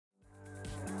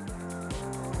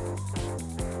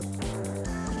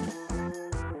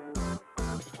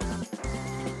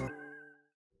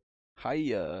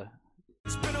Hiya.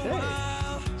 It's been a Hey.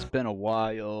 while. It's been a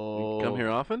while. Come here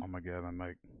often? Oh my god, my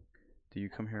mic. Do you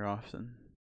come here often?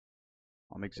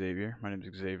 I'm Xavier. My name's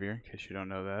Xavier, in case you don't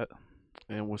know that.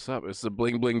 And what's up? It's the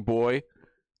Bling Bling Boy,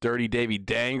 Dirty Davy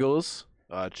Dangles,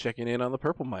 checking in on the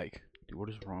purple mic. Dude, what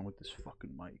is wrong with this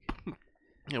fucking mic?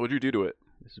 Yeah, what'd you do to it?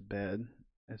 This is bad.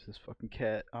 It's this fucking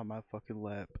cat on my fucking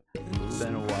lap. It's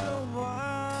been a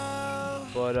while.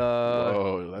 But,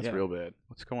 Whoa, that's yeah. real bad.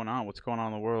 What's going on? What's going on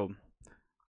in the world?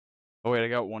 Oh wait, I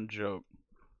got one joke.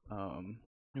 You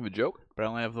have a joke? But I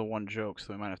only have the one joke,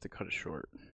 so we might have to cut it short.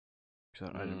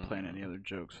 Because I didn't plan any other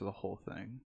jokes for the whole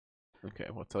thing. Okay,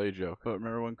 well, tell you a joke. But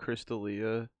remember when Chris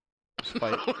D'Elia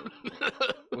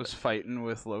was fighting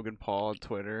with Logan Paul on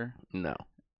Twitter? No.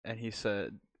 And he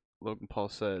said, Logan Paul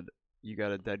said, "You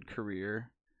got a dead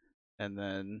career." And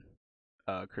then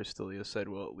Chris D'Elia said,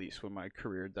 "Well, at least when my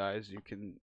career dies, you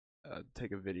can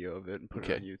take a video of it and put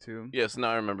it on YouTube." Yes,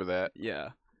 now I remember that. Yeah.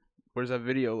 Where's that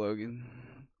video, Logan?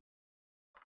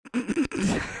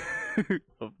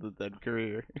 Of the dead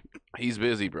career. He's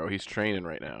busy, bro. He's training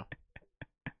right now.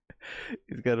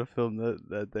 He's got to film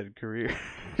that dead career.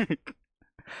 That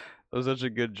was such a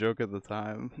good joke at the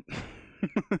time.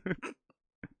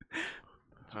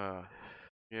 Yeah.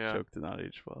 Joke did not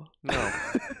age well. No.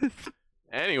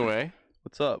 Anyway.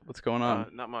 What's up? What's going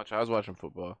on? Not much. I was watching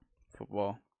football.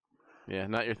 Football. Yeah,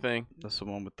 not your thing? That's the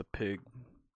one with the pig.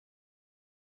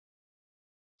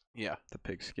 Yeah. The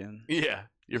pig skin. Yeah,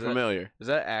 you're Is that- familiar. Is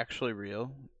that actually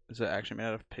real? Is it actually made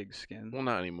out of pig skin? Well,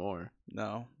 not anymore.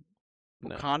 No. Well,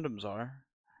 No. condoms are.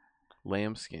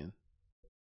 Lambskin.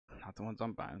 Not the ones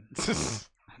I'm buying.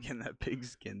 I'm getting that pig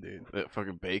skin, dude. That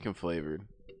fucking bacon flavored.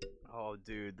 Oh,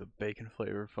 dude, the bacon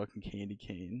flavored fucking candy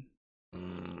cane.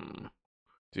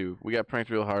 Dude, we got pranked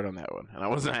real hard on that one, and I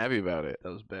wasn't happy about it.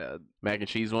 That was bad. Mac and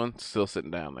cheese one, still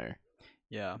sitting down there.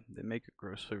 Yeah, they make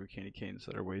gross flavored candy canes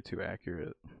that are way too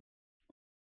accurate.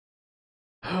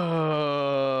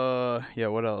 Yeah,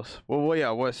 what else? Well, yeah,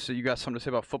 what? So you got something to say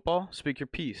about football? Speak your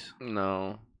piece.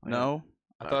 No. No?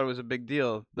 I thought it was a big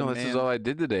deal. No, this is all I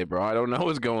did today, bro. I don't know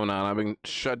what's going on. I've been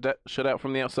shut out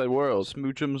from the outside world.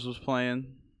 Smoochums was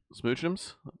playing.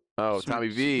 Smoochums? Oh, Tommy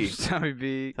V. Tommy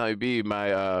V. Tommy B,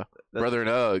 my brother in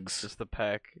Uggs. Just the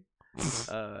pack.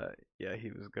 Yeah,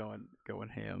 he was going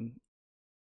ham.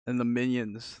 And the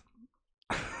Minions.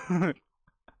 That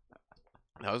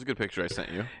was a good picture I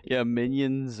sent you. Yeah,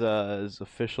 Minions is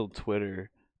official Twitter.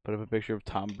 Put up a picture of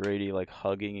Tom Brady like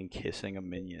hugging and kissing a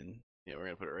minion. Yeah, we're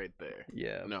gonna put it right there.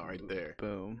 Yeah. No, right there.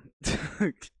 Boom.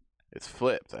 It's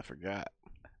flipped. I forgot.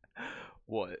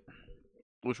 What?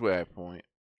 Which way I point?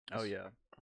 Oh yeah.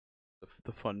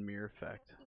 The fun mirror effect.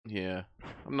 Yeah,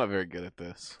 I'm not very good at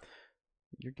this.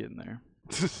 You're getting there.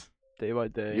 Day by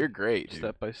day. You're great, dude.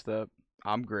 Step by step.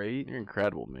 I'm great. You're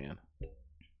incredible, man.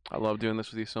 I love doing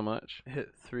this with you so much. Hit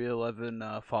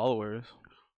 311 followers.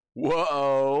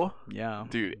 Whoa. Yeah.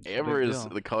 Dude, It's a Amber big is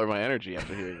deal. the color of my energy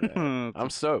after hearing that. It's I'm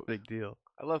stoked. a big deal.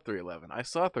 I love 311. I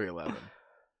saw 311.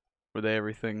 Were they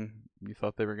everything you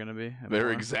thought they were gonna be? They were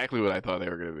More? exactly what I thought they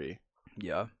were going to be.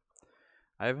 Yeah.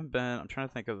 I'm trying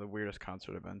to think of the weirdest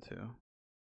concert I've been to.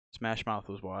 Smash Mouth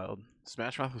was wild.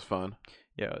 Smash Mouth was fun.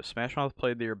 Yeah, Smash Mouth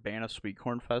played the Urbana Sweet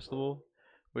Corn Festival,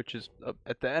 which is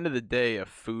at the end of the day a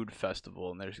food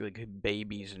festival, and there's like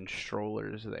babies and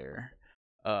strollers there.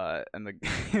 And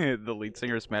the the lead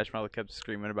singer of Smash Mouth kept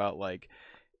screaming about like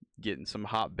getting some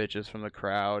hot bitches from the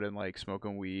crowd and like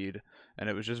smoking weed, and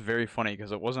it was just very funny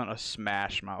because it wasn't a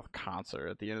Smash Mouth concert.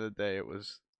 At the end of the day, it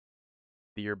was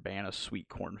the Urbana Sweet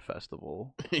Corn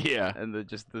Festival. Yeah. And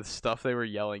the stuff they were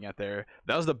yelling at there.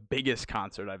 That was the biggest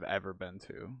concert I've ever been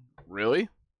to. Really?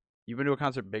 You've been to a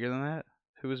concert bigger than that?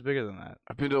 Who was bigger than that?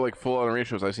 I've been to like full on arena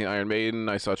shows. I've seen Iron Maiden.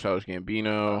 I saw Childish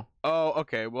Gambino. Oh,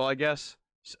 okay. Well, I guess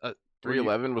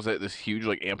 311 was at this huge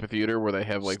like amphitheater where they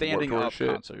have like standing Warped Tour up shit.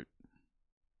 concert.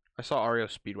 I saw REO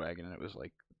Speedwagon and it was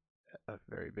like a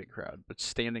very big crowd, but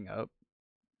standing up.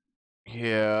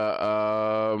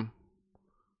 Yeah.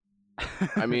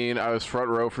 I mean, I was front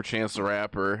row for Chance the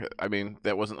Rapper. I mean,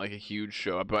 that wasn't like a huge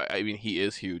show, but I mean, he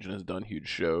is huge and has done huge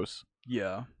shows.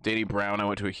 Yeah. Danny Brown, I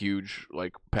went to a huge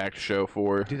like packed show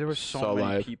for. Dude, there were so saw many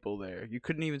live. people there. You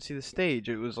couldn't even see the stage.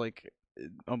 It was like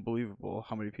unbelievable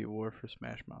how many people were for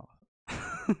Smash Mouth.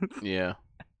 Yeah.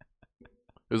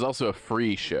 It was also a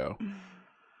free show.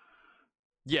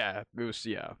 Yeah, it was.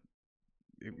 Yeah,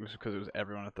 it was because it was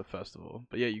everyone at the festival.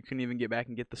 But yeah, you couldn't even get back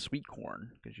and get the sweet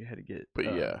corn because you had to get.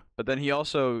 But yeah. But then he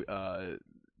also,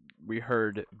 we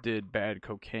heard, did bad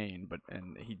cocaine,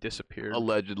 and he disappeared.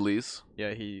 Allegedly.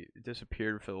 Yeah, he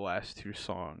disappeared for the last two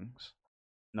songs.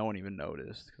 No one even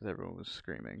noticed because everyone was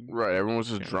screaming. Right, everyone was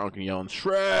just Yeah. drunk and yelling,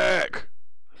 Shrek!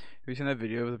 you seen that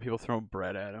video of the people throwing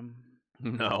bread at him?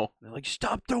 No. They're like,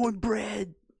 "Stop throwing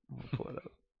bread!" I'll pull it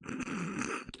up.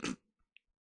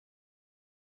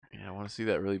 Yeah, I want to see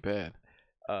that really bad.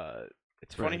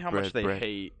 It's funny Bread, how much bread, they bread.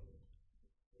 hate,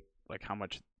 like how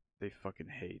much they fucking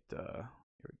hate. Here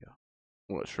we go.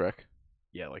 What, Shrek?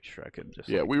 Yeah, like Shrek and just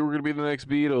Yeah, like, we were gonna be the next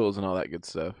Beatles and all that good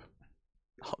stuff.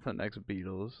 all the next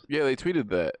Beatles. Yeah, they tweeted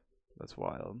that. That's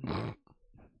wild.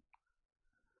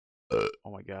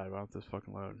 Oh my god, why don't this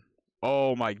fucking load?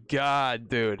 Oh my god,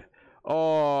 dude.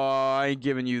 Oh, I ain't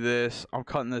giving you this. I'm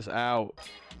cutting this out.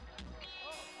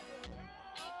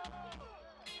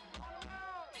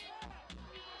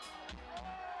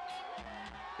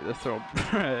 Let's throw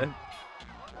bread.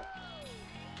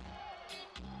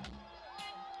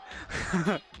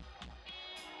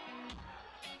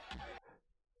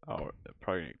 Oh,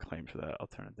 probably gonna claim for that. I'll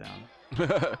turn it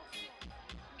down.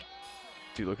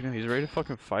 Dude, look at him. He's ready to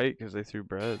fucking fight because they threw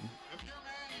bread. If you're a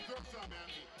man, you throw something at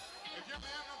me. If you're man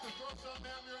enough to throw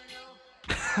something at me right now,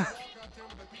 walk out there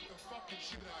with a beat the fucking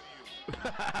shit out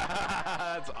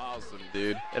of you. That's awesome,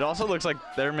 dude. It also looks like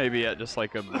they're maybe at just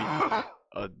like a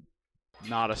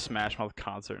not a Smash Mouth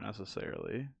concert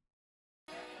necessarily.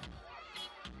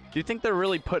 Do you think they're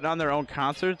really putting on their own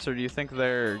concerts, or do you think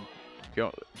they're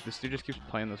this dude just keeps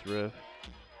playing this riff?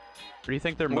 Or do you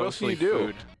think they're What else can mostly you do?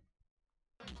 food?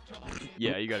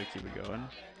 Yeah, you gotta keep it going.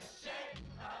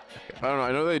 I don't know.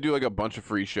 I know they do like a bunch of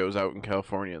free shows out in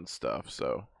California and stuff.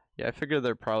 So Yeah, I figured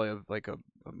they're probably like a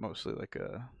mostly like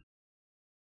a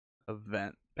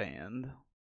event band.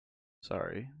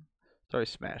 Sorry,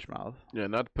 Smash Mouth. yeah,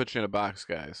 not to put you in a box,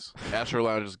 guys. Astro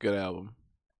Lounge is a good album,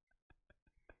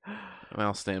 and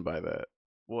I'll stand by that.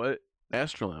 What?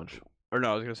 Astro Lounge. Or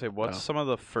no, I was gonna say, what's Oh. some of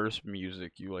the first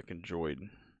music you like enjoyed?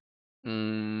 I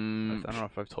don't know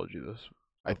if I've told you this.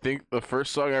 I think the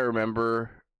first song I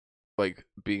remember, like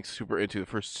being super into, the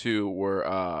first two were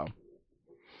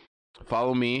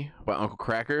 "Follow Me" by Uncle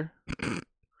Cracker,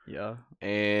 Yeah.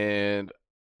 and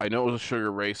I know it was a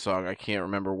Sugar Ray song. I can't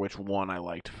remember which one I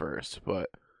liked first, but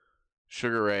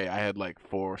Sugar Ray, I had like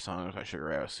 4 songs by Sugar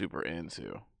Ray I was super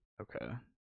into. Okay.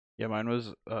 Yeah, mine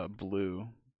was "Blue"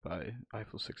 by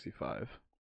Eiffel 65.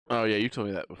 Oh yeah, you told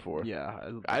me that before.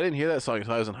 Yeah, I didn't hear that song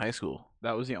until I was in high school.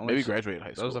 that was the only. Maybe graduated high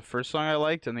That school. was the first song I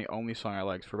liked, and the only song I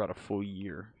liked for about a full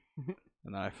year. And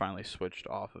then I finally switched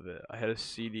off of it. I had a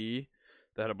CD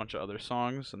that had a bunch of other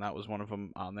songs, and that was one of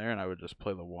them on there. And I would just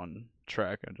play the one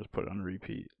track and just put it on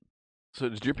repeat. So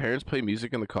did your parents play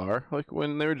music in the car, like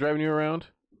when they were driving you around?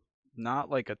 Not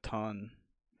like a ton.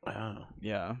 Oh.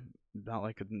 Yeah, not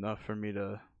like enough for me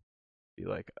to be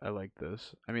like, I like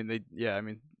this. I mean,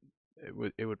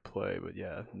 it would play, but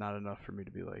yeah, not enough for me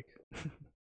to be like,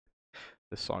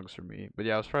 this song's for me. But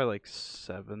yeah, I was probably like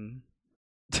 7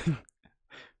 when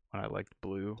I liked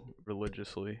Blue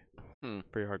religiously.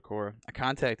 Pretty hardcore. I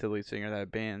contacted the lead singer of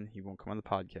that band. He won't come on the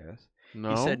podcast.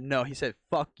 No. He said no. He said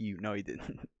fuck you. No, he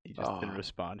didn't. He just didn't Aw.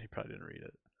 respond. He probably didn't read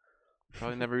it.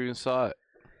 Probably never even saw it.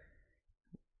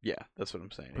 Yeah, that's what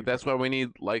I'm saying. But that's why we need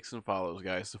likes and follows,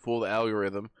 guys, to fool the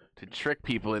algorithm, to trick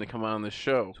people into coming on this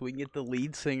show. So we can get the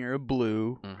lead singer of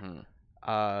Blue, Mm-hmm.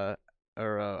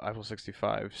 Eiffel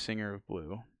 65, singer of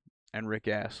Blue, and Rick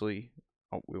Astley.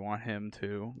 Oh, we want him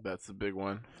too. That's the big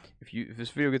one. If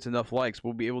this video gets enough likes,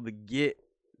 we'll be able to get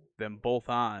them both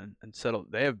on and settle.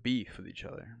 They have beef with each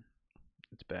other.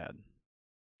 It's bad.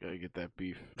 Gotta get that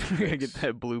beef. We gotta get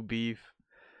that Blue beef.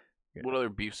 What other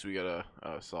beefs we gotta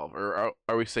solve? Or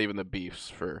are we saving the beefs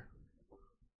for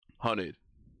Hunted?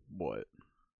 What?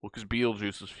 Well, because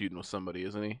Beetlejuice is feuding with somebody,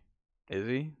 isn't he? Is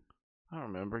he? I don't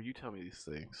remember. You tell me these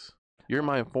things. You're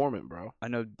my informant, bro. I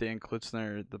know Dan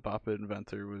Klitzner, the Bop It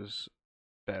inventor, was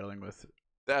battling with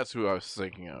That's who I was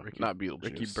thinking of. Not Beetlejuice.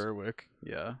 Ricky Berwick.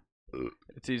 Yeah.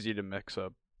 It's easy to mix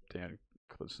up Dan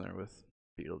Klitzner with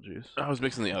Beetlejuice. I was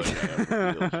mixing the other guy up with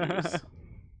Beetlejuice.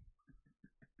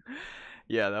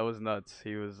 Yeah, that was nuts.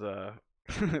 He was they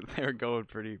were going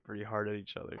pretty hard at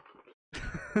each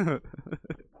other.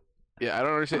 Yeah, I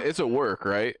don't understand. It's at work,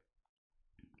 right?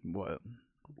 What?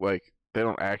 Like, they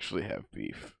don't actually have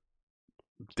beef.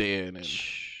 Dan and...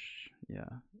 Yeah.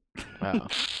 Wow.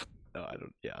 No, I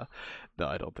don't. Yeah. No,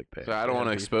 I don't think they. So I don't want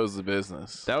to have beef. expose the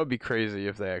business. That would be crazy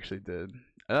if they actually did.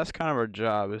 And that's kind of our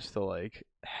job, is to like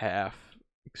half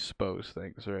expose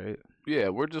things, right? Yeah,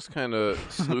 we're just kind of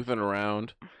sleuthing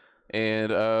around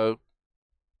and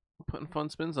putting fun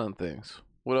spins on things.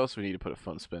 What else we need to put a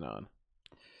fun spin on?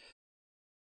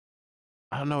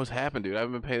 I don't know what's happened, dude. I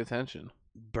haven't been paying attention.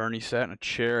 Bernie sat in a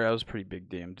chair. That was a pretty big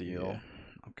damn deal. Yeah.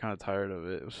 I'm kind of tired of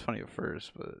it. It was funny at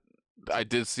first, but I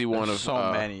did see one of there's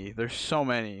so many. There's so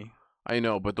many. I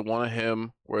know, but the one of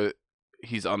him where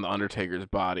he's on the Undertaker's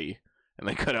body, and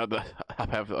they cut out the top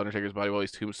half of the Undertaker's body while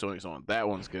he's tombstoning someone. That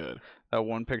one's good. That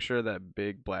one picture of that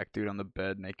big black dude on the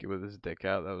bed naked with his dick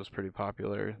out, that was pretty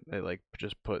popular. They like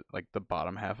just put like the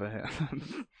bottom half of him.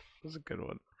 It was a good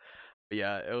one. But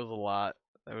yeah, it was a lot.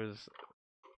 I've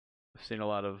seen a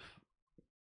lot of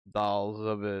dolls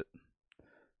of it.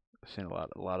 I've seen a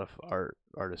lot of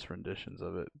artist renditions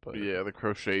of it. But Yeah, the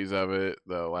crochets of it,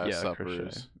 the Last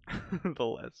Suppers. crochet. The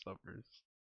Last Suppers.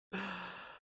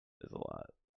 There's a lot.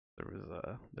 There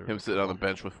was Him a sitting on the couple.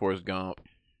 bench with Forrest Gump.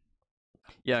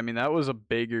 Yeah, I mean that was a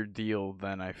bigger deal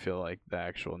than I feel like the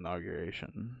actual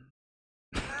inauguration.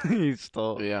 He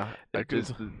still, Yeah, it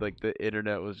just like the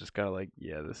internet was just kind of like,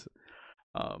 yeah, this.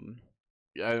 I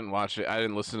didn't watch it. I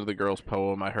didn't listen to the girl's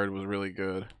poem. I heard it was really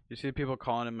good. You see people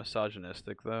calling him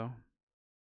misogynistic though.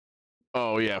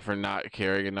 Oh yeah, for not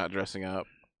caring and not dressing up.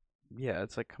 Yeah,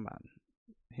 it's like, come on.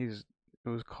 It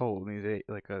was cold. And he's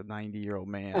like a 90-year-old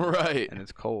man, Right. and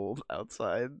it's cold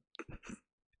outside.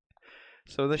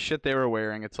 So the shit they were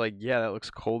wearing, it's like, yeah, that looks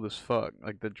cold as fuck.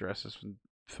 Like the dresses and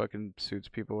fucking suits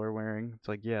people are wearing. It's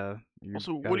like, yeah.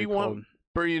 Also, gotta what do be you want cold.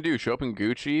 Bernie to do? Show up in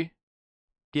Gucci?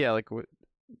 Yeah, like what?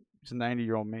 He's a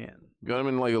 90-year-old man. You want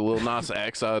him in like a Lil Nas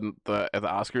X at the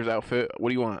Oscars outfit? What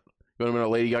do you want? You want him in a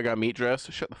Lady Gaga meat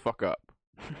dress? Shut the fuck up.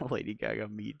 Lady Gaga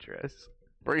meat dress.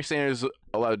 Bernie Sanders is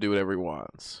allowed to do whatever he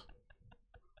wants.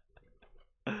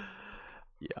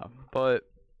 Yeah, but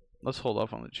let's hold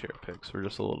off on the chair picks for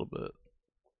just a little bit.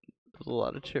 There's a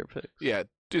lot of chair picks. Yeah,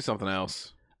 do something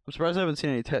else. I'm surprised I haven't seen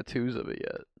any tattoos of it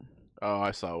yet. Oh,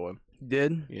 I saw one.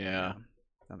 Did? Yeah.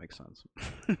 That makes sense.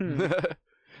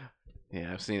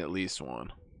 Yeah, I've seen at least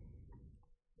one.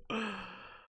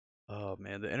 Oh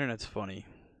man, the internet's funny.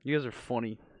 You guys are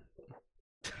funny.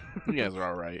 You guys are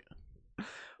all right.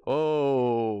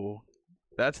 Oh,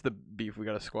 that's the beef we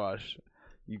gotta squash.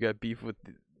 You got beef with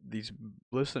these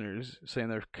listeners saying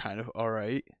they're kind of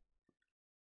alright.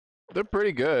 They're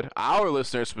pretty good. Our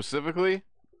listeners specifically,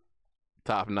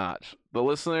 top notch. The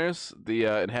listeners, the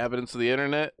inhabitants of the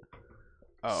internet.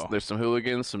 Oh, There's some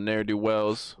hooligans, some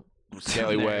ne'er-do-wells, some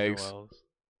scallywags. Ne'er-do-wells.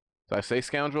 Did I say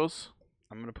scoundrels?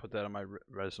 I'm gonna put that on my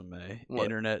resume. What?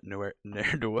 Internet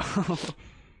ne'er-do-well.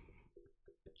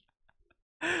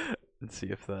 And see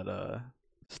if that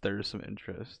stirs some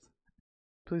interest.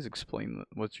 Please explain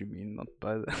what you mean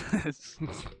by this.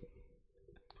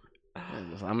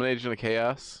 I'm an agent of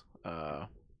chaos.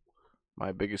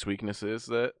 My biggest weakness is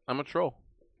that I'm a troll.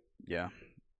 Yeah,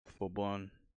 full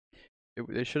blown.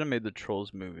 They should have made the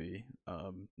Trolls movie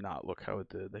not look how it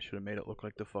did. They should have made it look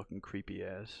like the fucking creepy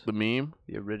ass. The meme?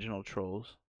 The original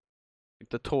Trolls. Like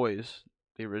the toys,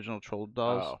 the original Troll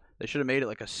dolls. Oh. They should have made it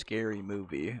like a scary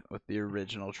movie with the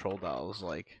original Troll dolls,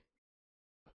 like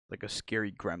a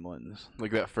scary Gremlins.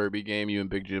 Like that Furby game you and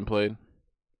Big Jim played?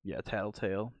 Yeah,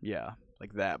 Tattletale. Yeah,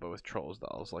 like that, but with Trolls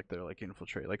dolls. Like they're like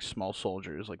infiltrate, like small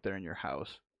soldiers. Like they're in your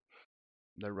house.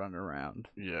 They're running around.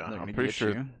 Yeah, They're I'm gonna pretty get sure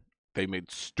you. they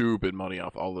made stupid money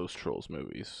off all those Trolls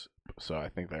movies. So I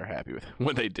think they're happy with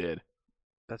what they did.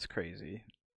 That's crazy.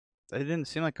 It didn't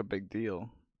seem like a big deal.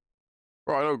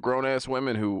 Bro, I know grown-ass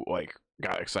women who, like,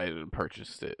 got excited and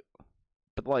purchased it.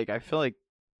 But like I feel like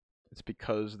it's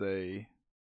because they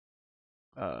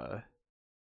I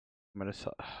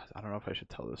don't know if I should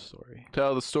tell this story.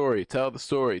 Tell the story, tell the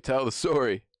story, tell the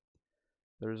story.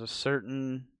 There's a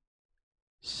certain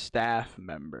staff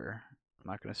member, I'm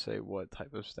not going to say what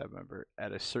type of staff member,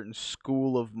 at a certain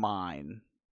school of mine.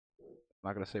 I'm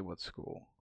not going to say what school.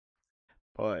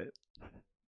 But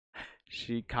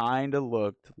she kind of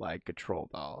looked like a troll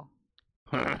doll.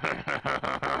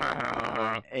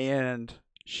 And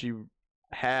she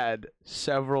had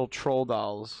several troll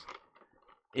dolls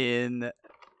in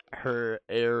her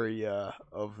area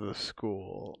of the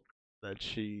school that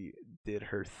she did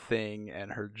her thing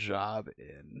and her job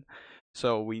in.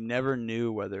 So we never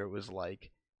knew whether it was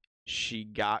like she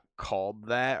got called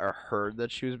that or heard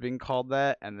that she was being called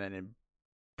that and then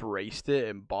embraced it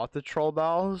and bought the troll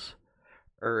dolls,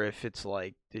 or if it's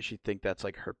like, did she think that's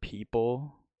like her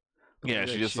people? Yeah, Like,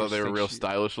 she just thought they were thinks real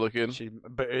stylish looking.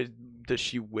 Does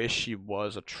she wish she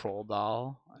was a troll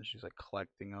doll? And she's like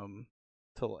collecting them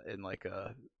in like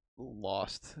a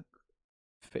lost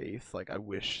faith. Like, I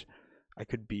wish I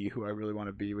could be who I really want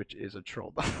to be, which is a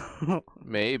troll doll.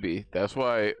 Maybe. That's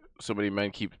why so many men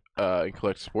keep and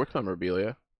collect sports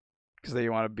memorabilia. Because they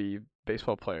want to be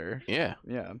baseball player. Yeah.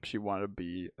 Yeah, she wanted to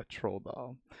be a troll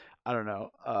doll. I don't know.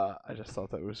 I just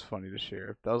thought that was funny to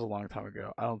share. That was a long time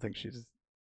ago. I don't think she's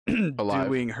Alive?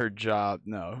 doing her job.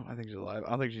 No, I think she's alive.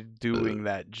 I don't think she's doing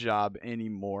that job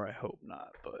anymore. I hope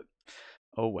not. But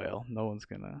Oh well, no one's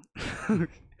gonna.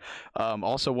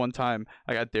 Also, one time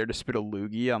I got dared to spit a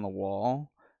loogie on the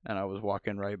wall, and I was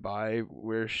walking right by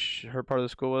where her part of the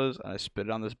school was, and I spit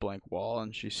it on this blank wall,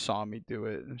 and she saw me do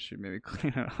it, and she made me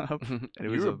clean it up. And it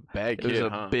was You're a bad it was kid, a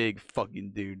huh? big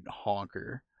fucking dude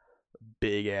honker,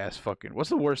 big ass fucking. What's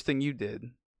the worst thing you did?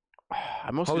 I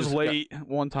I mostly was just got- late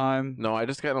one time. No, I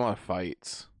just got in a lot of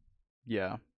fights.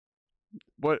 Yeah.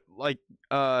 What like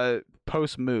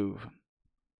post move?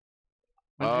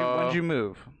 When'd you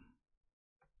move?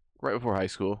 Right before high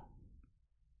school.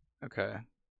 Okay.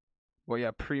 Well,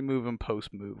 yeah, pre-move and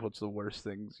post-move. What's the worst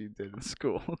things you did in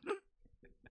school?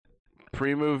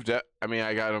 Pre-move, I mean,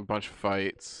 I got in a bunch of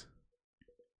fights.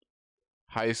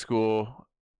 High school,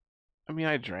 I mean,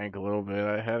 I drank a little bit.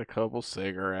 I had a couple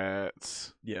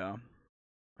cigarettes. Yeah.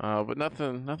 But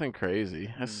nothing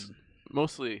crazy. That's Mm.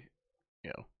 mostly,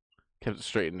 kept it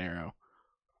straight and narrow.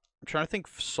 I'm trying to think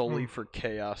solely for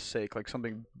chaos sake, like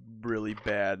something really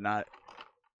bad, not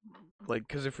like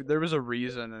because if there was a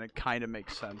reason and it kind of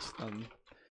makes sense, then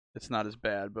it's not as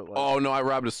bad. But like, Oh no, I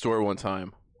robbed a store one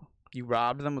time. you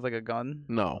robbed them with like a gun?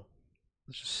 No.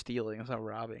 It's just stealing. It's not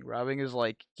robbing. Robbing is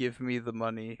like give me the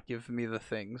money, give me the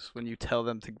things when you tell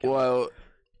them to give. Well,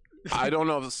 I don't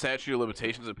know if the statute of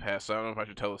limitations had passed. So I don't know if I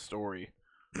should tell the story,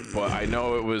 but I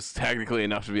know it was technically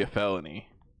enough to be a felony.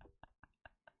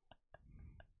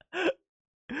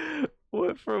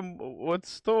 What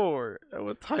store?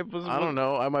 What type was? I don't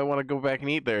know. I might want to go back and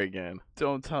eat there again.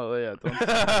 Don't tell. Yeah,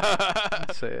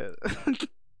 don't say it.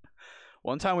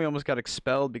 One time we almost got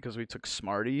expelled because we took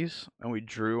Smarties and we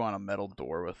drew on a metal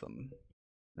door with them.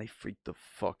 They freaked the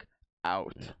fuck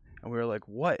out, and we were like,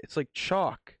 "What? It's like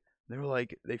chalk." They were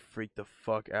like, they freaked the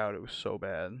fuck out. It was so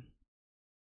bad.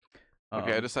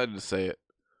 Okay, I decided to say it.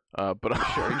 But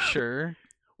Are you sure?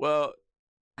 Well,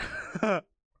 I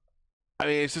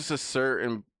mean, it's just a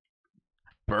certain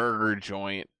burger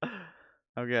joint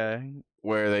Okay.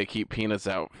 where they keep peanuts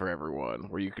out for everyone.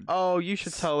 Where you could Oh, you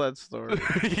should tell that story.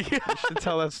 Yeah. You should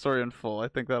tell that story in full. I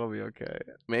think that'll be okay.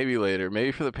 Maybe later,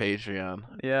 maybe for the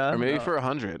Patreon, Yeah. or maybe Oh, for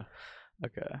 100,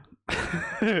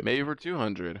 okay. maybe for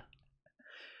 200.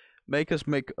 Make us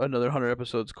make another 100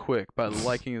 episodes quick by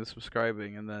liking and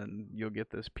subscribing, and then you'll get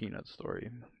this peanut story.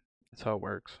 That's how it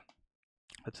works.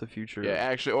 That's the future. Yeah,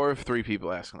 actually, or if 3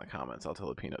 people ask in the comments, I'll tell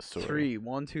the peanut story. 3,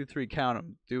 1, 2, 3. Count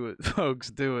them. Do it,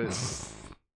 folks. Do it.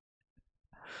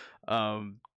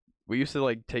 We used to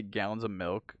like take gallons of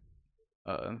milk,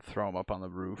 and throw them up on the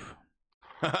roof.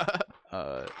 We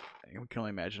can only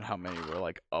imagine how many were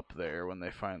like up there when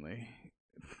they finally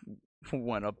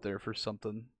went up there for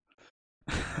something.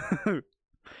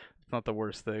 It's not the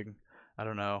worst thing. I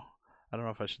don't know. I don't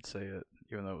know if I should say it,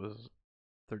 even though it was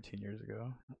 13 years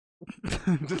ago.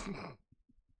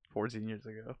 14 years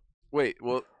ago. Wait,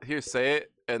 well, here, say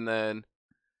it, and then,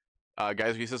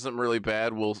 guys, if you said something really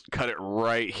bad, we'll cut it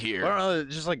right here. I don't know,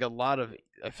 just like a lot of,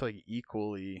 I feel like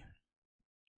equally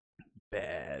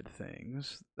bad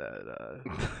things that,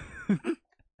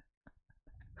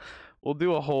 we'll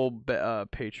do a whole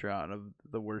Patreon of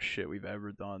the worst shit we've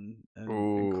ever done and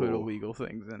include Ooh. illegal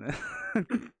things in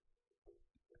it.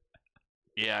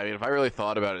 Yeah, I mean, if I really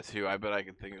thought about it too, I bet I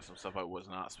could think of some stuff I was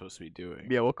not supposed to be doing.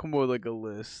 Yeah, we'll come up with like a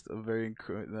list of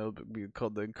that'll be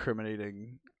called the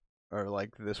incriminating, or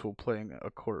like this will play in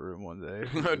a courtroom one day.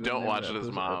 The Don't name watch of it as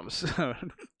this mom.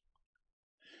 episode.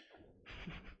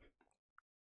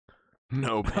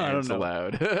 No parents know.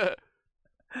 allowed.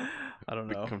 I don't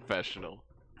know. Confessional.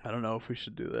 I don't know if we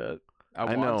should do that. I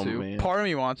I want know, to. man. Part of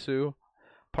me wants to.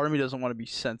 Part of me doesn't want to be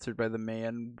censored by the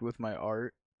man with my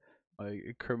art, like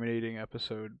incriminating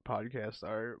episode podcast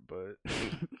art. But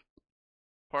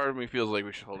Part of me feels like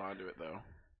we should hold on to it though.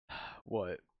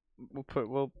 what?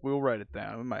 We'll write it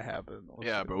down. It might happen.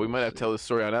 Yeah, but we might have to tell this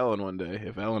story on Ellen one day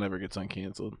if Ellen ever gets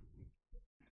uncanceled.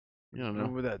 You don't What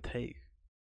know. would that take?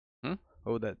 Hmm?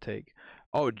 What would that take?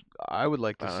 Oh, I would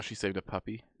like I to. don't know. She saved a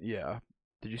puppy. Yeah.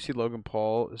 Did you see Logan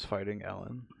Paul is fighting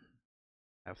Ellen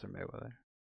after Mayweather?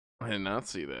 I did not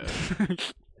see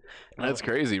that. That's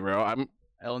crazy, bro.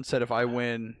 Ellen said, "If I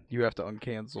win, you have to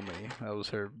uncancel me."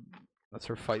 That's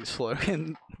her fight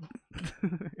slogan.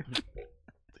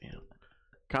 Damn.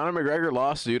 Conor McGregor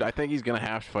lost, dude. I think he's gonna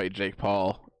have to fight Jake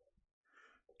Paul.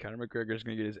 Conor McGregor's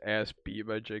gonna get his ass beat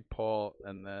by Jake Paul,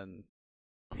 and then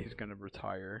he's gonna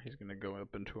retire. He's gonna go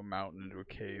up into a mountain, into a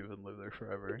cave, and live there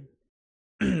forever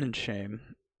in shame.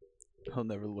 He'll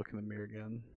never look in the mirror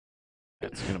again.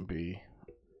 It's gonna be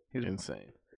He's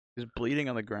insane. He's bleeding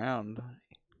on the ground.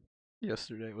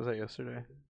 Yesterday, was that yesterday?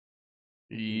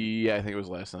 Yeah, I think it was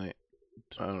last night.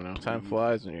 I don't know. Time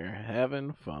flies when you're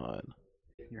having fun.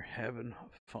 You're having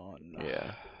fun.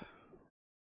 Yeah.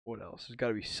 What else? There's got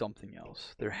to be something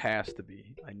else. There has to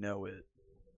be. I know it.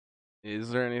 Is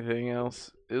there anything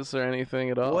else? Is there anything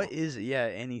at all? What is it? Yeah,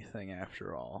 anything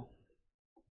after all.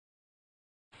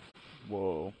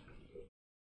 Whoa.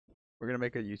 We're gonna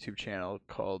make a YouTube channel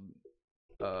called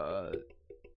like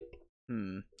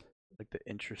the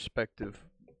Introspective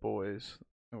Boys.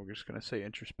 And we're just gonna say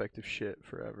introspective shit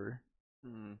forever.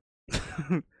 Hmm.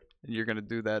 And you're gonna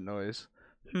do that noise.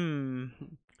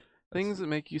 Things that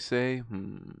make you say,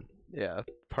 Yeah,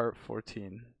 part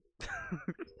 14.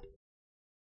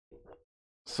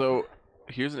 So,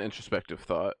 here's an introspective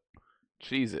thought.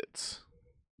 Cheez-Its.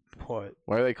 What?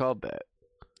 Why are they called that?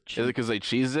 Is it because they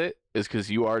cheese it? Is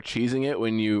because you are cheesing it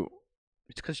when you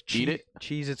It's because eat it?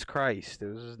 Jesus Christ. It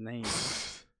was his name.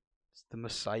 It's the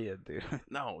Messiah, dude.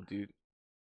 No, dude.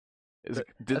 Did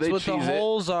That's they what the cheese it?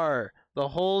 holes are. The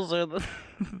holes are the,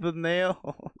 the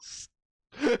nails.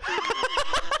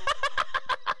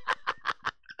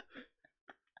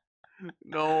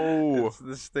 No. It's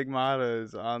the stigmata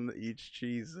is on each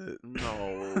cheese.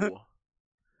 No.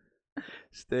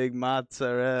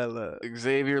 Stigmozzarella.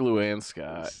 Xavier Luan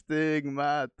Scott.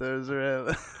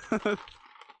 Stigmozzarella.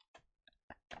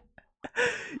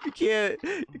 You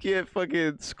can't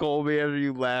fucking scold me after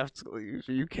you laughed.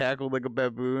 You cackled like a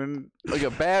baboon. Like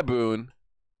a baboon.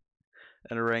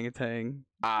 An orangutan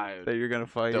I that you're gonna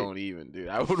fight. don't even, dude.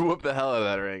 I would whoop the hell out of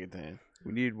that orangutan.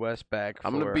 We need Wes back.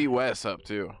 I'm gonna beat Wes up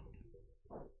too.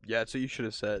 Yeah, that's what you should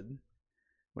have said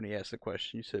when he asked the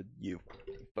question. You said you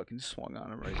fucking swung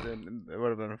on him right then. And it would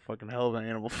have been a fucking hell of an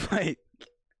animal fight.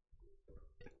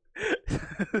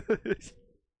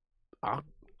 I'll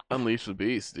unleash the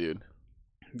beast, dude.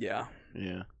 Yeah.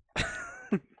 Yeah. I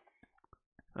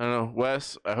don't know,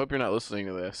 Wes. I hope you're not listening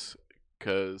to this,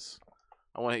 cause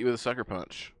I want to hit you with a sucker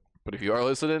punch. But if you are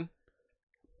listening,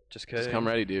 Just kidding. just come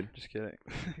ready, dude. Just kidding.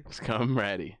 Just come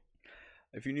ready.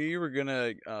 If you knew you were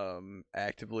gonna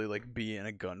actively like be in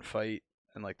a gunfight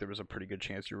and like there was a pretty good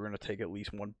chance you were gonna take at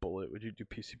least one bullet, would you do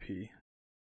PCP?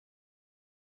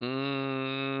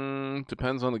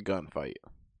 Depends on the gunfight.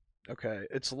 Okay,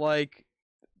 it's like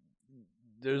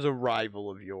there's a rival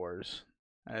of yours,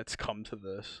 and it's come to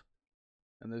this,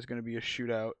 and there's gonna be a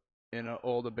shootout in an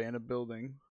old abandoned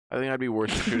building. I think I'd be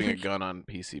worse than shooting a gun on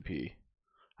PCP.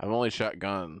 I've only shot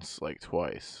guns like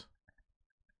twice.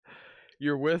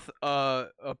 You're with a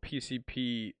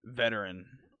PCP veteran,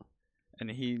 and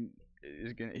he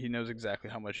knows exactly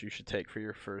how much you should take for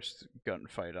your first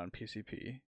gunfight on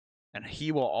PCP, and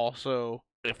he will also.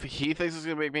 If he thinks it's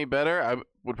gonna make me better, I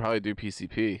would probably do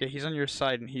PCP. Yeah, he's on your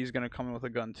side, and he's gonna come in with a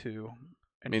gun too,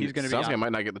 and I mean, he's gonna sounds be. like I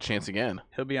might not get the chance again.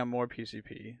 He'll be on more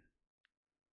PCP.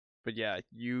 But yeah,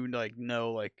 you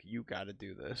know you gotta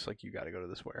do this. Like you gotta go to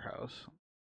this warehouse.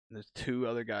 And there's two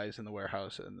other guys in the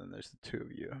warehouse, and then there's the two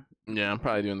of you. Yeah, I'm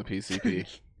probably doing the PCP.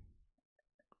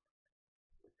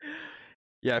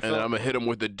 Yeah, I And feel. then I'm gonna hit him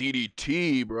with the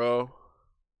DDT, bro.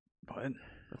 What?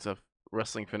 That's a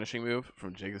wrestling finishing move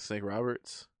from Jake the Snake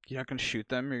Roberts. You're not gonna shoot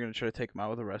them. You're gonna try to take them out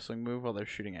with a wrestling move while they're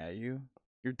shooting at you.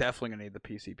 You're definitely gonna need the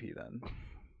PCP then.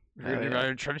 You're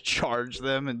gonna try to charge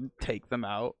them and take them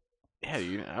out. Yeah,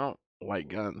 dude, I don't like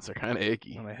guns. They're kind of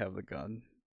icky. When they have the gun.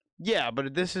 Yeah,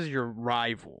 but this is your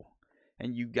rival,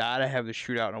 and you gotta have the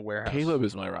shootout in a warehouse. Caleb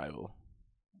is my rival.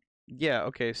 Yeah,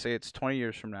 okay, say it's 20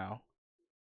 years from now.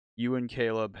 You and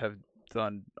Caleb have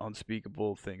done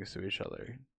unspeakable things to each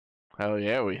other Hell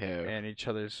yeah, we have. and each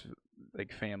other's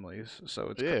like families. So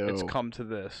it's Ew. come to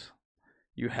this.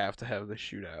 You have to have the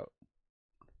shootout.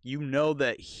 You know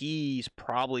that he's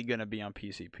probably gonna be on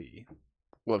PCP.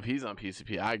 Well, if he's on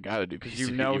PCP, I gotta do PCP. Because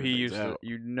you know to he even used things to, out.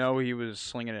 you know he was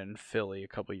slinging it in Philly a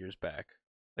couple years back,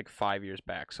 like 5 years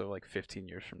back, so like 15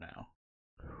 years from now.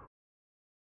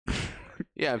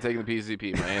 Yeah, I'm taking the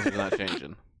PCP. My answer's not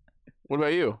changing. What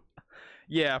about you?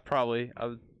 Yeah, probably. I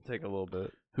would take a little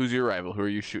bit. Who's your rival? Who are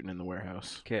you shooting in the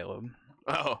warehouse? Caleb.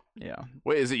 Oh, Yeah.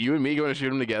 wait, is it you and me going to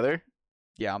shoot him together?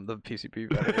 Yeah, I'm the PCP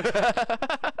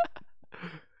veteran.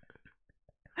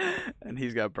 And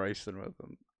he's got Bryson with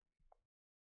him.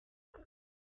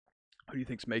 Who do you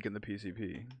think's making the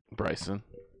PCP? Bryson.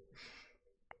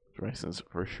 Bryson's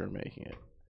for sure making it.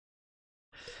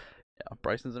 Yeah,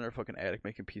 Bryson's in our fucking attic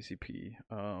making PCP.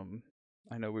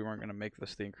 I know we weren't gonna make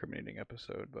this the incriminating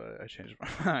episode, but I changed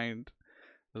my mind.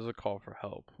 There's a call for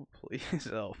help. Please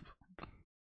help.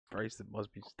 Bryson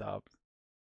must be stopped.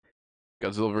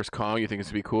 Godzilla vs. Kong, you think it's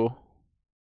gonna be cool?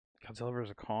 Godzilla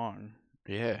vs. Kong.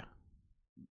 Yeah.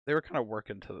 They were kind of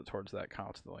working towards that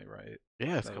constantly, right?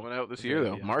 Yeah, it's That coming out this was year, the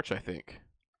though. idea. March, I think.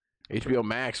 HBO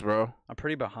Max, bro. I'm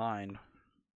pretty behind.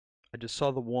 I just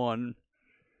saw the one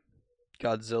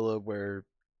Godzilla where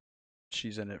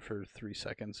she's in it for 3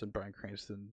 seconds, and Bryan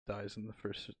Cranston dies in the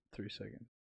first 3 seconds.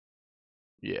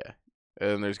 Yeah. And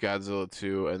then there's Godzilla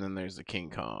 2, and then there's the King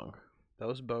Kong. That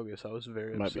was bogus. I was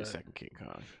very Might be a upset. second King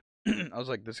Kong. I was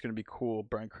like, this is gonna be cool.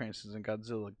 Bryan Cranston's in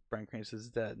Godzilla. Bryan Cranston's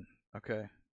dead. Okay.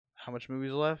 How much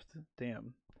movies left?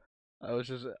 Damn. That was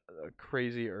just a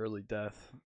crazy early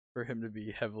death for him to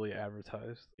be heavily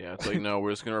advertised. Yeah, it's like, no,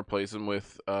 we're just going to replace him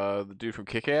with the dude from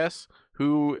Kick-Ass,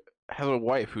 who has a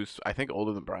wife who's, I think,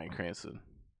 older than Bryan Cranston.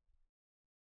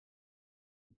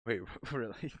 Wait,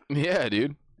 really? Yeah,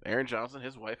 dude. Aaron Johnson,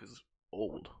 his wife is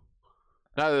old.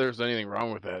 Not that there's anything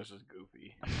wrong with that, it's just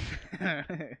goofy.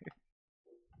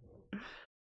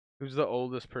 Who's the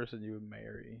oldest person you would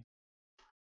marry?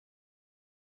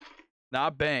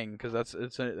 Not bang, because that's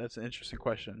an interesting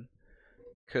question.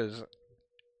 Because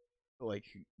like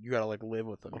you gotta like live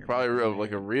with them. You're Probably married.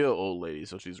 like a real old lady,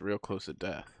 so she's real close to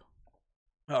death.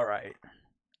 All right.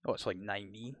 Oh, it's like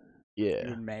 90. Yeah.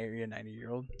 You'd marry a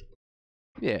 90-year-old.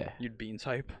 Yeah. You'd bean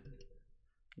type.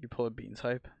 You pull a bean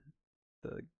type.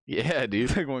 The Yeah,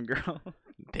 dude. big one girl.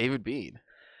 David Bean.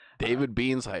 David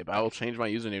Bean's hype. I will change my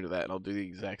username to that, and I'll do the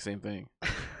exact same thing.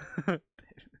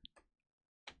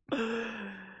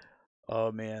 Oh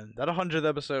man, that 100th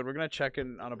episode. We're gonna check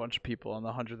in on a bunch of people on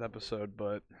the 100th episode,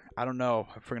 but I don't know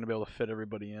if we're gonna be able to fit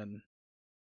everybody in.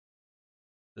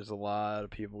 There's a lot of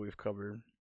people we've covered.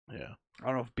 Yeah. I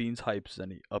don't know if Beans hype's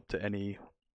up to any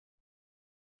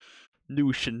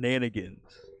new shenanigans.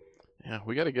 Yeah,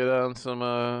 we got to get on some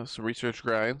research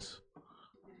grinds.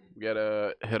 We got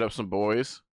to hit up some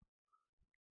boys.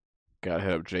 Got to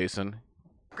hit up Jason.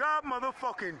 God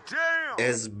motherfucking damn!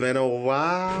 It's been a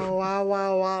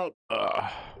while.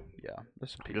 Yeah,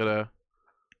 there's some people.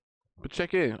 But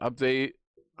check in, update.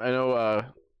 I know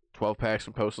 12 Packs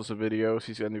from posting some videos.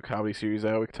 He's got a new comedy series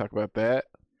out. We can talk about that.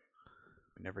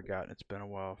 We never got. It's been a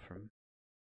while from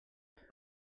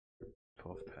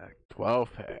 12 pack.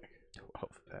 12 Pack.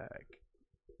 12 pack.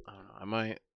 I don't know.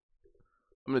 I'm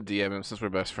gonna DM him since we're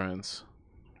best friends.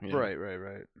 You know.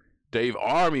 Right. Dave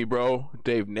Army, bro.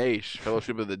 Dave Nash.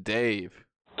 Fellowship of the Dave.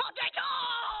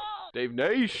 Dave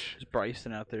Nash. There's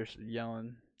Bryson out there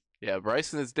yelling. Yeah,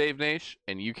 Bryson is Dave Nash,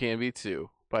 and you can be too.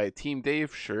 Buy a Team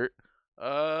Dave shirt.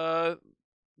 There.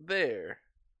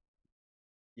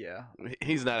 Yeah,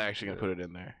 He's not actually gonna put it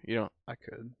in there. You don't. I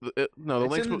could. No, the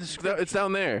It's link's in the it's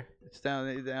down there. It's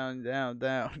down.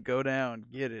 Go down.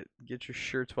 Get it. Get your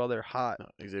shirts while they're hot. No,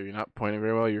 Xavier, you're not pointing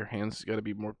very well. Your hands got to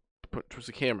be more put towards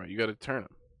the camera. You got to turn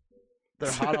them.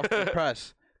 They're hot off the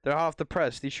press. They're hot off the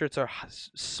press. These shirts are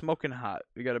smoking hot.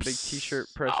 We got a big t-shirt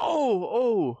press.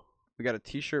 Oh. We got a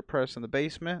t-shirt press in the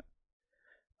basement.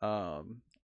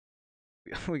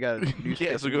 We got a newspaper.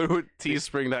 Yeah, so go to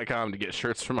teespring.com to get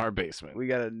shirts from our basement. We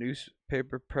got a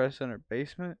newspaper press in our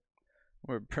basement.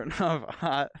 We're printing off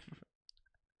hot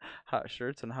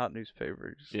shirts and hot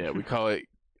newspapers. Yeah, we call it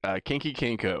Kinky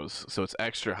Kinkos, so it's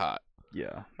extra hot.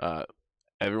 Yeah.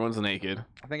 Everyone's naked.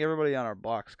 I think everybody on our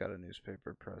block's got a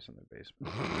newspaper press in their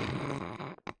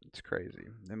basement. It's crazy.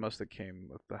 They must have came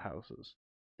with the houses.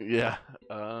 Yeah.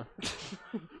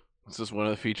 It's just one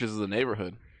of the features of the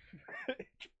neighborhood.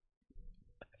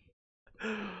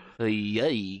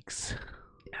 Yikes.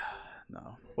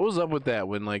 No. What was up with that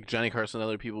when like Johnny Carson and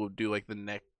other people would do like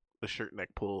the shirt neck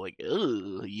pull, like,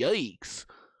 ugh, yikes.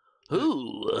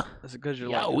 Ooh. Is it because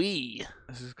you're Yowee.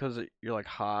 This is because you're like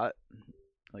hot,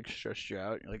 like stressed you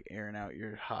out. You're like airing out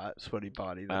your hot, sweaty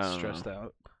body that's I don't stressed know.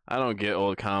 out. I don't get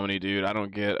old comedy, dude. I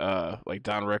don't get like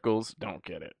Don Rickles. Don't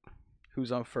get it.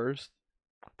 Who's on first?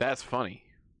 That's funny.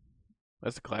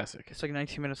 That's a classic. It's like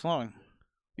 19 minutes long.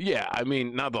 Yeah, I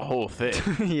mean, not the whole thing,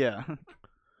 Yeah.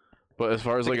 but as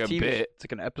far as It's like a TV bit, It's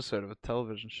like an episode of a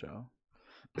television show.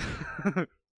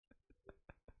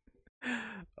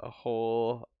 A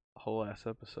whole ass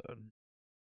episode.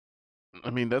 I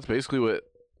mean, that's basically what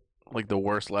like the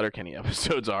worst Letterkenny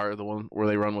episodes are. The one where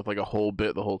they run with like a whole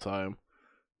bit the whole time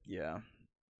Yeah.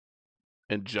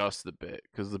 and just the bit,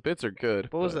 because the bits are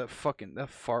good. What was but- that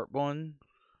fart one?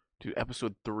 dude?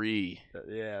 Episode 3.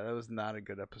 Yeah, that was not a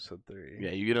good episode 3.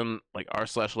 Yeah, you get on like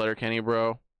r/Letterkenny,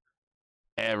 bro.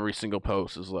 Every single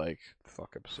post is like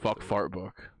Fuck episode. fuck 3. fart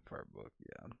book. Fart book.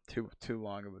 Yeah. Too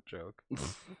long of a joke.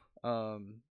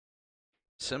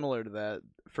 Similar to that,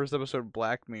 first episode of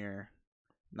Black Mirror,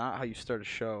 not how you start a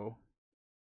show.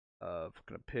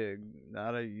 Fucking a pig.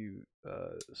 Not how you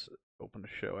open a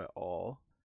show at all.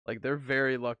 Like, they're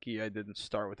very lucky I didn't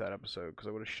start with that episode, because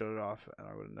I would have shut it off and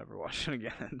I would have never watched it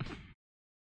again.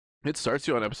 It starts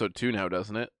you on episode 2 now,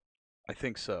 doesn't it? I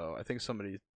think so. I think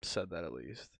somebody said that at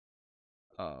least.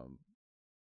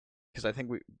 Because I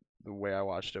think the way I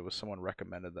watched it was someone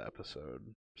recommended the episode,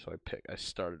 so I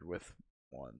started with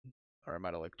one, or I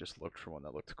might have like just looked for one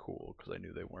that looked cool because I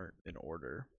knew they weren't in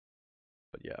order.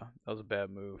 But yeah, that was a bad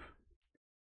move.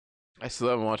 I still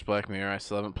haven't watched Black Mirror. I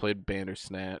still haven't played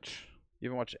Bandersnatch. You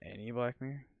haven't watched any Black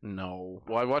Mirror? No.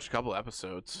 Well, I watched a couple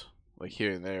episodes, like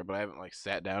here and there, but I haven't like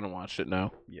sat down and watched it.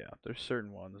 No. Yeah, there's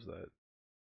certain ones that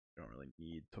you don't really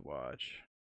need to watch.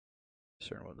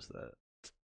 Certain ones that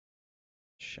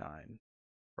shine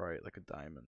bright like a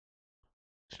diamond.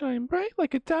 Shine bright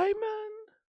like a diamond.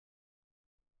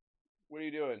 What are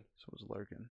you doing? Someone's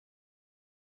lurking.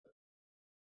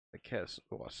 The cat's.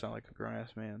 Oh, I sound like a grown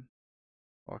ass man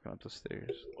walking up the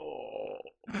stairs. Oh.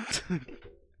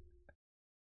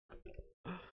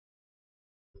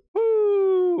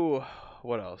 Woo!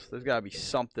 What else? There's gotta be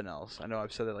something else. I know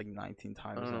I've said it like 19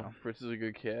 times now. Fritz is a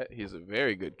good cat. He's a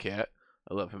very good cat.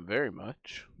 I love him very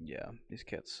much. Yeah, these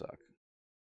cats suck.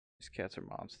 These cats are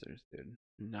monsters, dude.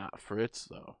 Not Fritz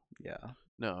though. Yeah.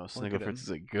 No, at Snickle Fritz him. is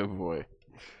a good boy.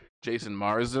 Jason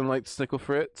Marsden liked Snickle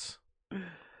Fritz.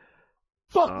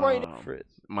 Fuck right, Um,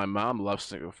 Fritz. My mom loves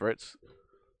Snickle Fritz.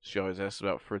 She always asks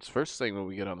about Fritz first thing when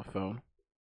we get on the phone.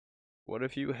 What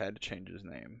if you had to change his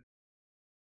name?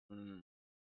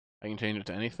 I can change it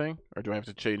to anything, or do I have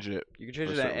to change it? You can change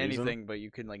For it to some reason? anything, but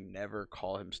you can like never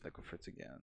call him Snickle Fritz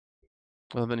again.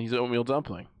 Well, then he's Oatmeal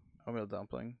Dumpling. Oatmeal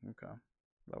dumpling. Okay,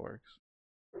 that works.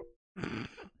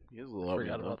 He is a little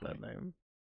Oatmeal Forgot about Dumpling. that name.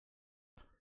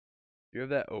 You have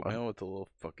that oatmeal with the little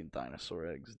fucking dinosaur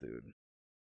eggs, dude.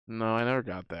 No, I never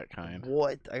got that kind.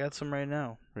 What? I got some right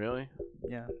now. Really?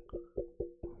 Yeah.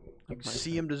 You can Nice.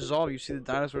 see them dissolve. You see the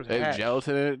dinosaurs They have hatch.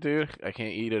 gelatin in it, dude. I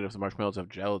can't eat it if the marshmallows have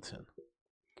gelatin.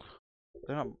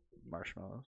 They're not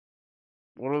marshmallows.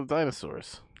 What are the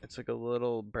dinosaurs? It's like a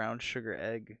little brown sugar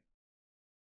egg.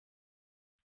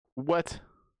 What?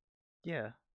 Yeah.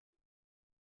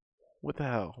 What the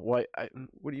hell? Why?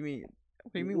 What do you mean?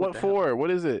 What do you mean? What the hell? for? What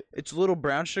is it? It's a little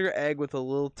brown sugar egg with a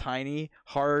little tiny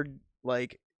hard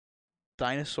like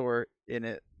dinosaur in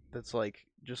it. That's like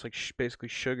just like basically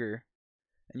sugar,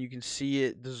 and you can see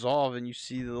it dissolve, and you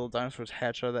see the little dinosaurs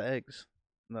hatch out of the eggs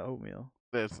in the oatmeal.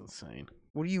 That's insane.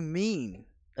 What do you mean?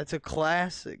 That's a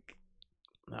classic.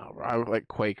 No, bro, I like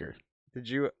Quaker. Did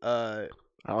you I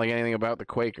don't like anything about the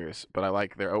Quakers, but I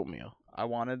like their oatmeal. I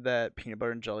wanted that peanut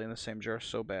butter and jelly in the same jar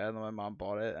so bad, and then my mom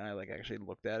bought it, and I like actually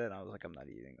looked at it, and I was like, I'm not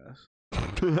eating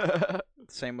this.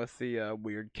 Same with the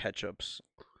weird ketchups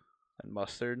and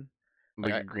mustard.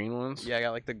 Like I- green ones? Yeah, I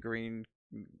got like the green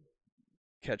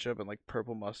ketchup and like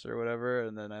purple mustard or whatever,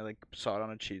 and then I like saw it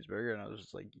on a cheeseburger, and I was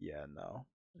just like, yeah, no.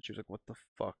 And she was like, what the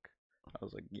fuck? I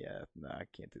was like, yeah, nah, I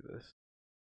can't do this.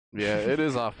 Yeah, it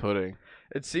is off-putting.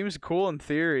 It seems cool in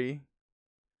theory,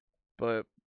 but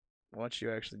once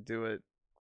you actually do it,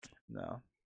 no.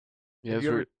 Yeah, Have it's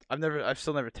you weird. I've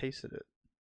still never tasted it.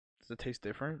 Does it taste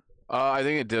different? I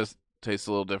think it does taste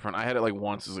a little different. I had it like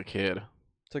once as a kid.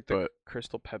 It's like the But-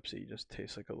 Crystal Pepsi just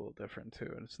tastes like a little different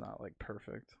too, and it's not like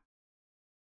perfect.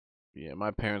 Yeah,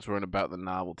 my parents weren't about the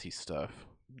novelty stuff.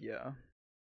 Yeah.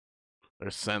 They're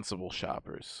sensible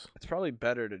shoppers. It's probably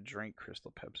better to drink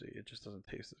Crystal Pepsi. It just doesn't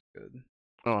taste as good.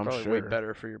 Oh, I'm Probably sure. way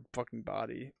better for your fucking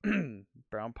body.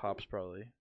 Brown Pops probably.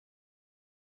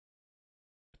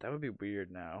 But that would be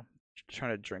weird now.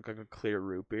 Trying to drink like a clear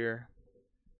root beer.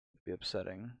 It'd be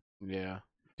upsetting. Yeah.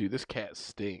 Dude, this cat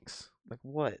stinks. Like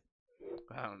what?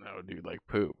 I don't know, dude. Like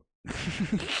poop.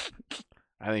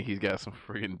 I think he's got some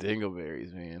freaking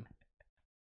dingleberries, man.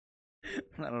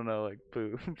 I don't know, like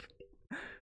poop.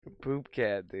 Poop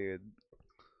cat, dude.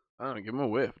 I don't know. Give him a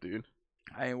whiff, dude.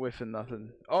 I ain't whiffing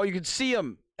nothing. Oh, you can see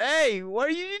him. Hey, what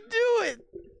are you doing?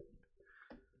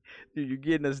 Dude, you're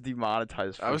getting us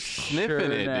demonetized for I was sniffing sure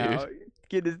it, now. dude.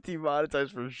 Getting us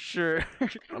demonetized for sure.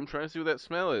 I'm trying to see what that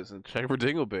smell is and check for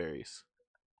dingleberries.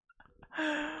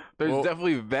 There's Well-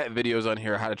 definitely vet videos on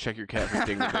here how to check your cat for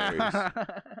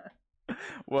dingleberries.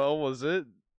 Well, was it?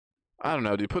 I don't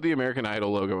know, dude. Put the American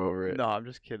Idol logo over it. No, I'm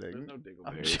just There's kidding. no dingleberries.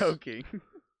 I'm joking.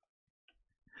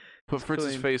 Put Fritz's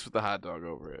Clean. face with the hot dog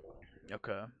over it.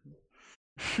 Okay.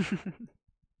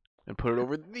 And put it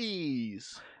over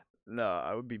these. No,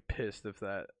 I would be pissed if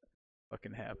that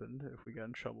fucking happened. If we got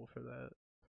in trouble for that.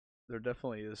 There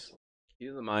definitely is.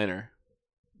 He's a minor.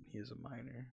 He is a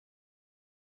minor.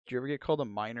 Did you ever get called a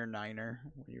minor niner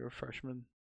when you were a freshman?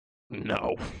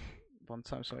 No. One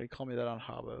time somebody called me that on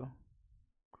Habbo.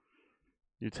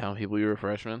 You telling people you were a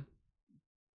freshman?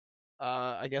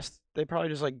 I guess they probably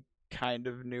just like kind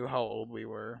of knew how old we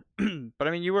were. But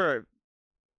I mean, you were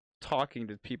talking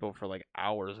to people for like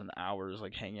hours and hours,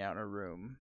 like hanging out in a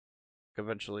room.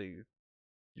 Eventually,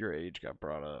 your age got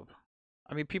brought up.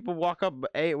 I mean, people walk up.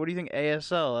 What do you think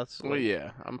ASL? That's Well, like,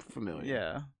 yeah, I'm familiar.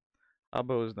 yeah.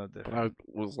 Abo is no But different. I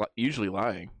was usually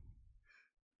lying.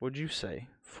 What'd you say?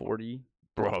 40?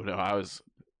 Bro, no, I was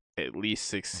at least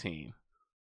 16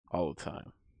 all the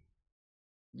time.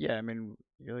 Yeah, I mean,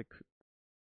 you're like,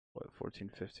 what, 14,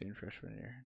 15 freshman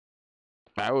year?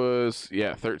 I was,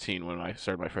 13 when I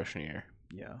started my freshman year.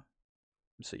 Yeah.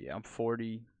 So, yeah, I'm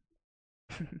 40.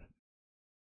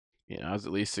 Yeah, I was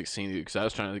at least 16 because I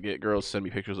was trying to get girls to send me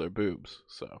pictures of their boobs.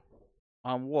 So,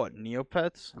 On what?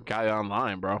 Neopets? guy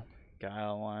online, bro. Guy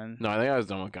online? No, I think I was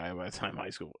done with guy by the time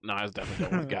high school. No, I was definitely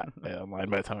done with guy online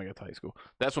by the time I got to high school.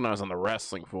 That's when I was on the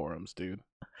wrestling forums, dude.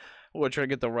 What, trying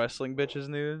to get the wrestling bitches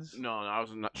news? No, I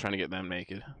was not trying to get them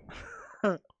naked.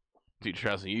 Dude,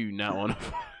 trust me, you not want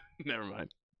to. Never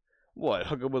mind. What,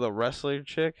 hook up with a wrestling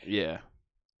chick? Yeah,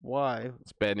 Why?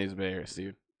 it's bad news bears,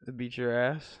 dude. To beat your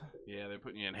ass? Yeah, they're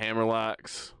putting you in hammer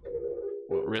locks,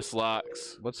 wrist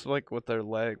locks. What's like with their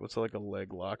leg? What's like a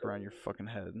leg lock around your fucking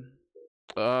head?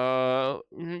 You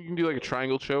can do like a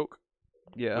triangle choke.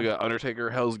 Yeah. We got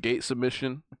Undertaker Hell's Gate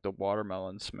submission. The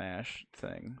watermelon smash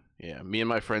thing. Yeah, me and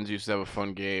my friends used to have a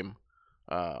fun game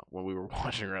when we were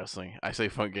watching wrestling. I say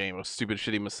fun game, a stupid,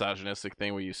 shitty, misogynistic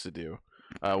thing we used to do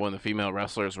when the female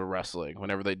wrestlers were wrestling.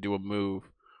 Whenever they do a move,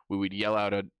 we would yell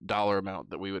out a dollar amount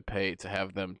that we would pay to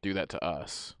have them do that to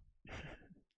us.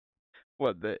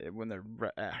 What, when they're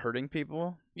hurting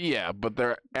people? Yeah, but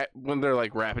when they're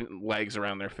like wrapping legs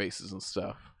around their faces and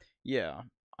stuff. Yeah.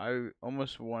 I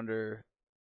almost wonder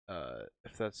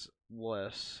if that's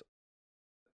less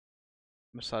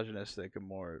misogynistic and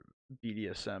more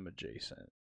BDSM adjacent.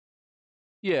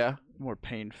 Yeah, More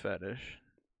pain fetish.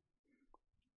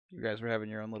 You guys were having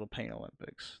your own little pain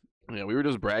Olympics. yeah, we were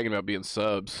just bragging about being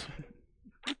subs.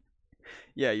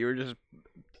 Yeah, you were just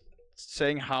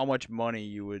saying how much money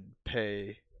you would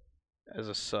pay as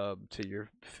a sub to your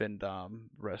Findom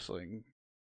wrestling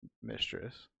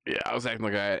mistress. Yeah, I was acting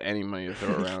like I had any money to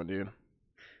throw around, dude.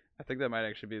 I think that might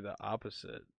actually be the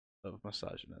opposite of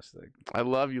misogynistic. I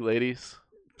love you, ladies.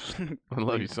 I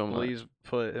love you so much. Please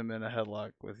put him in a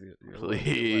headlock with your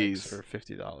Please. legs for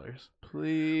 $50.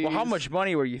 Please. Well, how much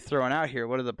money were you throwing out here?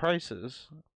 What are the prices?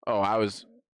 Oh, I was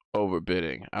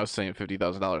overbidding. I was saying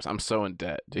 $50,000. I'm so in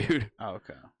debt, dude. Oh,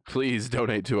 okay. Please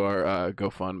donate to our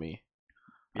GoFundMe.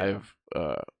 I Yeah. have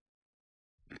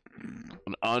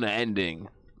an unending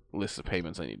list of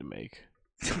payments I need to make.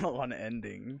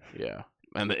 Unending. Yeah.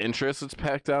 And the interest it's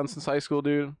packed down since high school,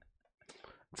 dude.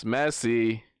 It's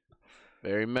messy.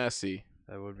 Very messy.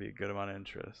 That would be a good amount of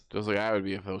interest. Just like I would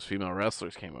be if those female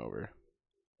wrestlers came over.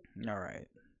 All right.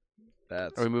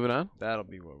 That's Are we moving on? that'll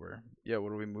be what we're. Yeah,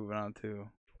 what are we moving on to?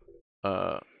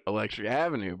 Electric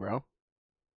Avenue, bro.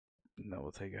 No,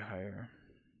 we'll take it higher.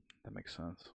 That makes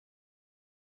sense.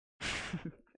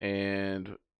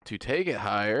 And to take it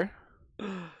higher,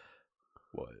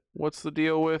 What? what's the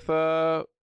deal with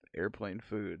Airplane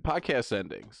food. podcast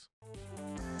endings?